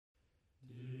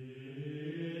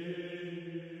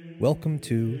Welcome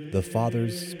to The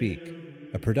Fathers Speak,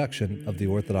 a production of the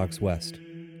Orthodox West.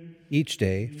 Each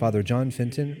day, Father John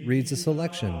Fenton reads a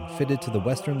selection fitted to the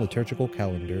Western liturgical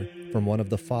calendar from one of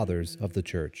the Fathers of the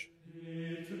Church.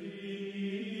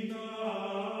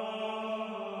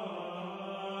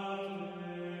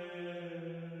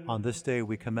 On this day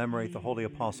we commemorate the Holy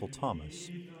Apostle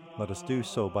Thomas. Let us do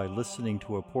so by listening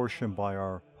to a portion by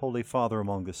our Holy Father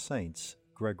among the saints,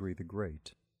 Gregory the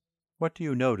Great. What do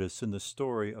you notice in the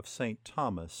story of St.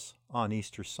 Thomas on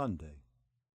Easter Sunday?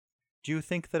 Do you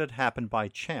think that it happened by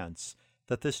chance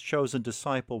that this chosen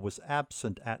disciple was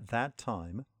absent at that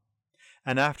time,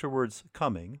 and afterwards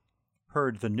coming,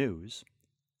 heard the news,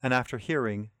 and after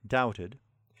hearing doubted,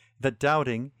 that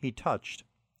doubting he touched,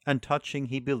 and touching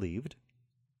he believed?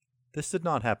 This did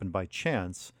not happen by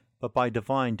chance, but by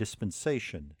divine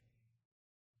dispensation.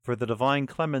 For the divine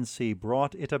clemency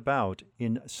brought it about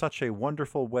in such a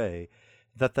wonderful way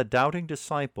that the doubting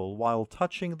disciple, while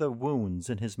touching the wounds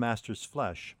in his Master's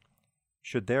flesh,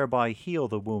 should thereby heal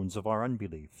the wounds of our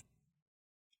unbelief.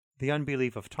 The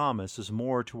unbelief of Thomas is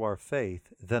more to our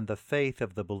faith than the faith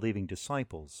of the believing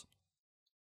disciples.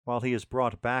 While he is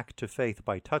brought back to faith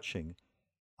by touching,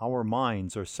 our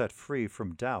minds are set free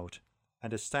from doubt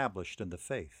and established in the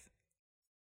faith.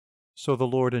 So the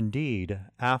Lord indeed,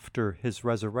 after his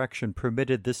resurrection,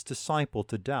 permitted this disciple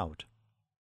to doubt.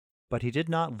 But he did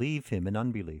not leave him in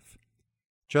unbelief.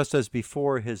 Just as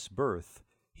before his birth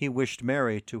he wished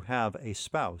Mary to have a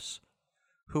spouse,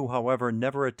 who, however,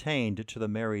 never attained to the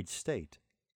married state.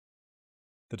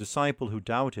 The disciple who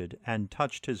doubted and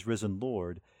touched his risen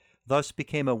Lord thus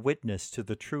became a witness to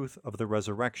the truth of the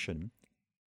resurrection,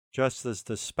 just as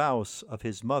the spouse of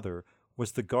his mother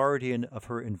was the guardian of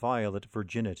her inviolate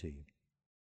virginity.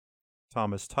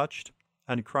 Thomas touched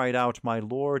and cried out, "My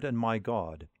Lord and my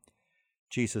God."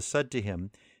 Jesus said to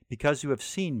him, "Because you have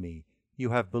seen me, you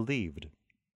have believed."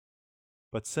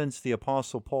 But since the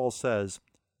Apostle Paul says,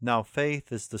 "Now faith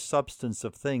is the substance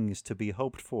of things to be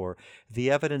hoped for,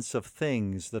 the evidence of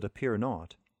things that appear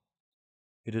not,"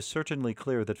 it is certainly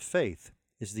clear that faith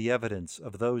is the evidence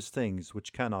of those things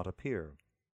which cannot appear.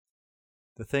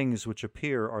 The things which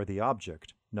appear are the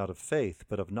object, not of faith,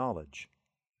 but of knowledge.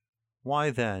 Why,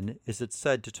 then, is it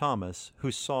said to Thomas,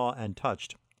 who saw and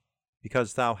touched,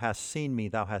 "Because thou hast seen me,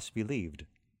 thou hast believed"?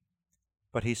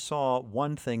 But he saw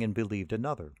one thing and believed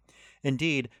another.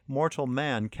 Indeed, mortal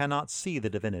man cannot see the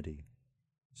divinity.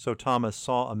 So Thomas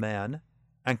saw a man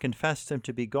and confessed him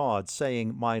to be God,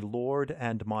 saying, "My Lord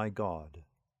and my God."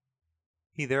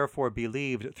 He therefore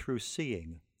believed through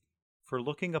seeing. For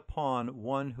looking upon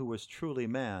one who was truly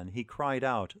man, he cried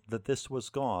out that this was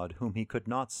God whom he could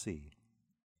not see.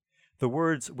 The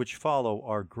words which follow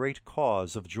are great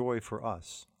cause of joy for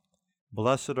us.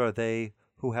 Blessed are they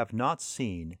who have not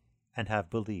seen and have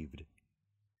believed.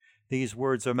 These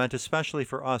words are meant especially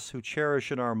for us who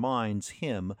cherish in our minds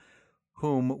him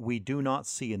whom we do not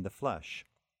see in the flesh.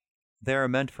 They are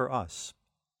meant for us,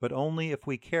 but only if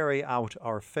we carry out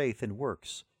our faith in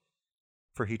works.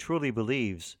 For he truly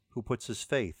believes who puts his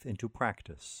faith into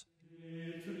practice.